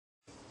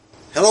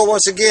Hello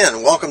once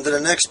again. Welcome to the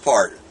next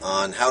part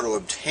on how to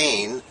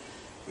obtain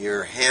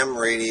your ham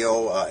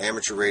radio,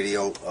 amateur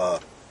radio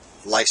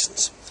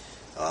license.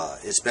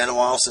 It's been a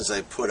while since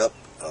I put up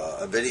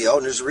a video,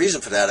 and there's a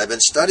reason for that. I've been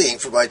studying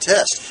for my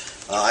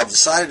test. I've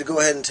decided to go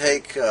ahead and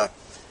take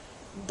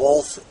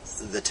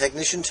both the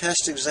technician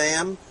test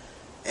exam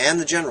and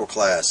the general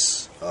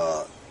class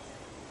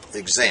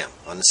exam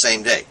on the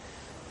same day.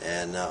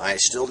 And I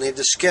still need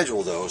to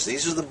schedule those.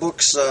 These are the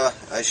books.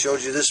 I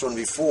showed you this one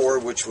before,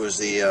 which was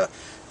the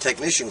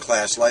technician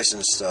class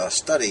license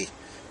study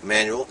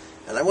manual.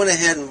 And I went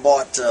ahead and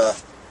bought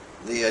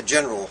the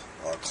general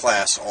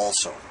class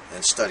also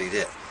and studied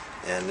it.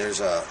 And there's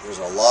a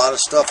lot of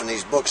stuff in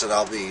these books that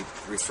I'll be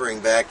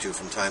referring back to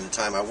from time to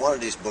time. I wanted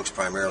these books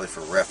primarily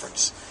for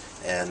reference.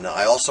 And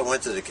I also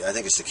went to the, I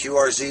think it's the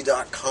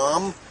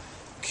QRZ.com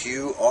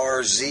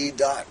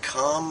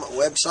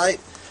website.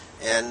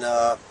 And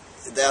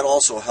that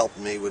also helped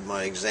me with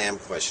my exam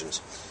questions.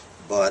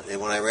 But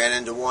when I ran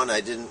into one I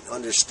didn't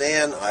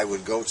understand, I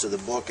would go to the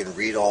book and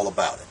read all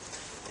about it.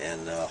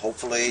 And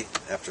hopefully,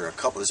 after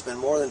it's been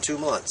more than 2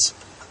 months,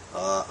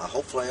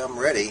 hopefully I'm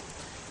ready.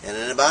 And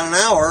in about an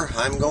hour,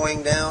 I'm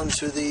going down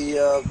to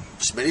the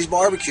Smitty's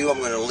Barbecue. I'm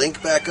going to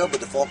link back up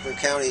with the Faulkner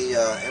County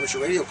Amateur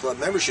Radio Club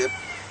membership.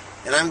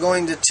 And I'm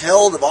going to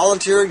tell the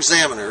volunteer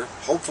examiner,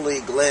 hopefully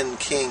Glenn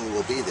King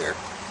will be there,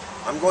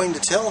 I'm going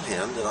to tell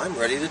him that I'm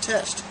ready to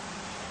test.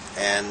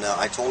 And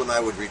I told him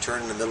I would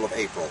return in the middle of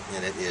April,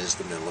 and it is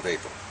the middle of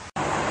April.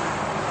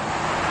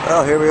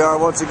 Well, here we are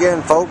once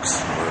again, folks.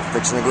 We're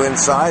fixing to go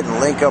inside and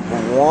link up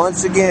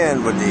once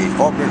again with the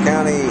Faulkner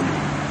County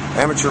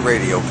Amateur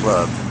Radio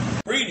Club.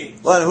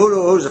 Greetings. Well,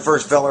 who's the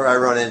first feller I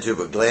run into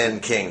but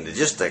Glenn King,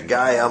 just the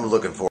guy I'm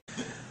looking for.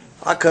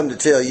 I come to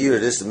tell you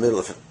it is the middle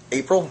of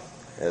April,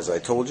 as I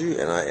told you,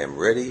 and I am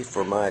ready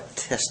for my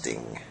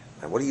testing.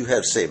 Now, what do you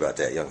have to say about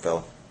that, young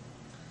fella?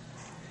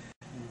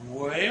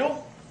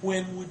 Well,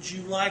 when would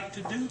you like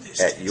to do this?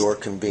 At your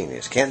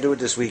convenience. Can't do it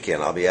this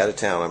weekend. I'll be out of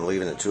town. I'm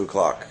leaving at 2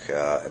 o'clock.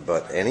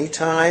 But any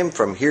time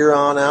from here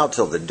on out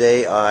till the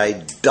day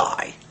I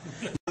die.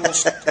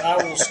 I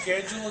will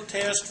schedule a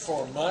test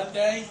for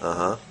Monday.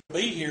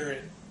 Be here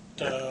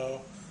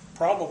at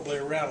probably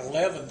around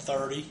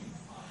 11:30.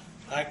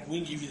 We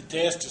can give you the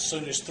test as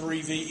soon as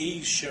 3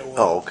 VEs show up.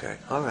 Oh, okay.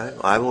 All right.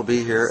 I will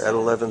be here at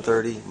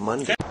 11:30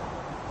 Monday.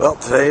 Well,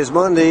 today is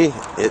Monday.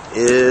 It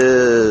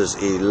is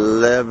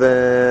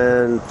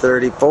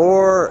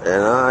 11:34,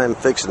 and I'm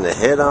fixing to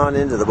head on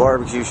into the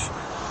barbecue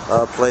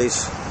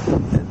place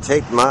and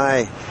take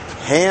my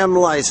ham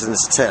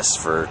license test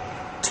for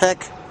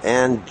tech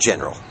and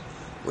general.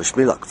 Wish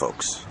me luck,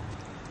 folks.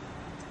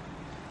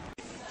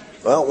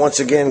 Well, once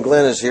again,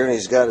 Glenn is here, and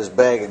he's got his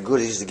bag of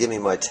goodies to give me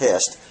my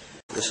test.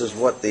 This is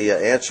what the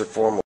answer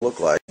form will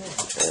look like.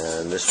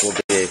 And this will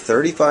be a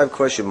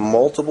 35-question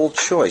multiple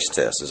choice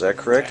test. Is that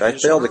correct? I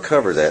failed to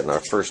cover that in our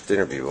first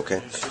interview, okay?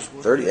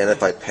 30, and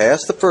if I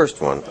pass the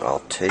first one,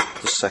 I'll take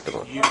the second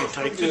one. You can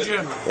take the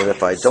general. And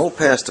if I don't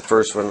pass the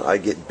first one, I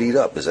get beat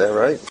up. Is that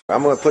right?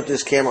 I'm going to put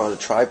this camera on a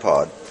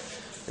tripod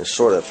and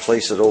sort of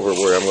place it over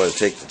where I'm going to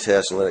take the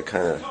test and let it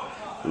kind of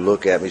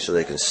look at me so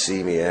they can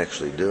see me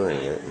actually doing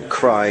it and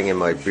crying in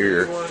my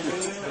beer.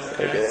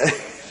 Okay.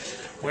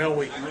 Well,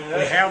 we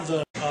have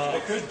the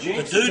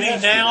duty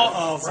now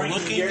of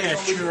looking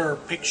at your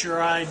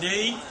picture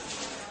ID.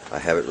 I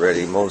have it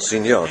ready,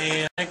 Monsignor.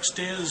 And next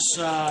is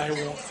I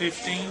want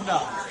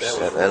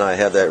 $15. And I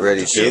have that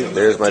ready too.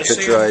 There's my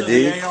picture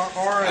ID.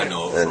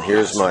 And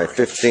here's my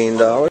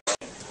 $15.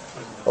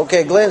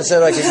 Okay, Glenn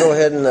said I could go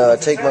ahead and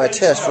take my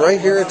test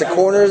right here at the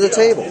corner of the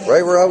table,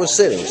 right where I was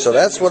sitting. So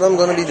that's what I'm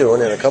going to be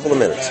doing in a couple of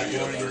minutes.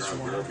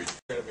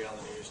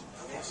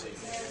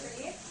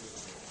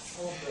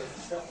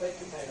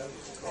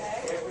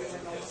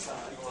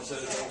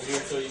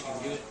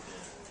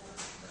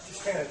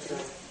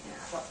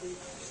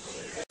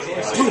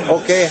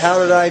 Okay, how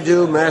did I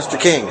do, Master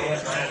King?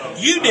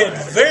 You did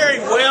very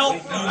well.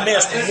 You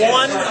missed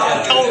one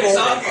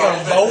total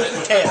from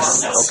both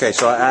tests. Okay,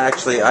 so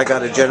I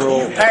got a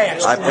general. You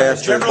passed. I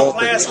passed general both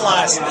class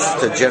license.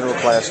 The general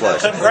class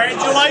license.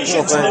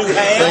 Congratulations, well, new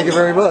ham. Thank you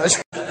very much.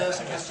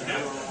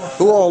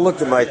 Who all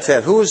looked at my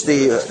test? Who was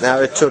the? Now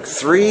it took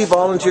 3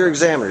 volunteer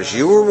examiners.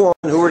 You were one.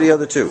 Who were the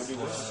other 2?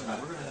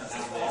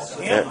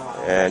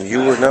 And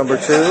you were number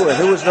 2. And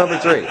who was number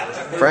 3?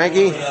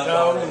 Frankie?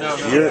 No.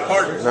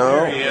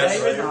 No?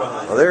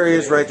 Well, there he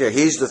is right there.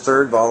 He's the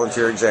 3rd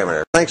volunteer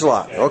examiner. Thanks a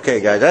lot.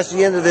 Okay, guys, that's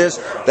the end of this.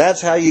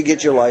 That's how you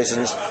get your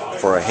license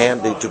for a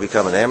ham to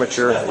become an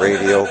amateur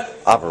radio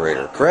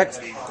operator, correct?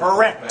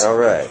 Correct. All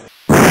right.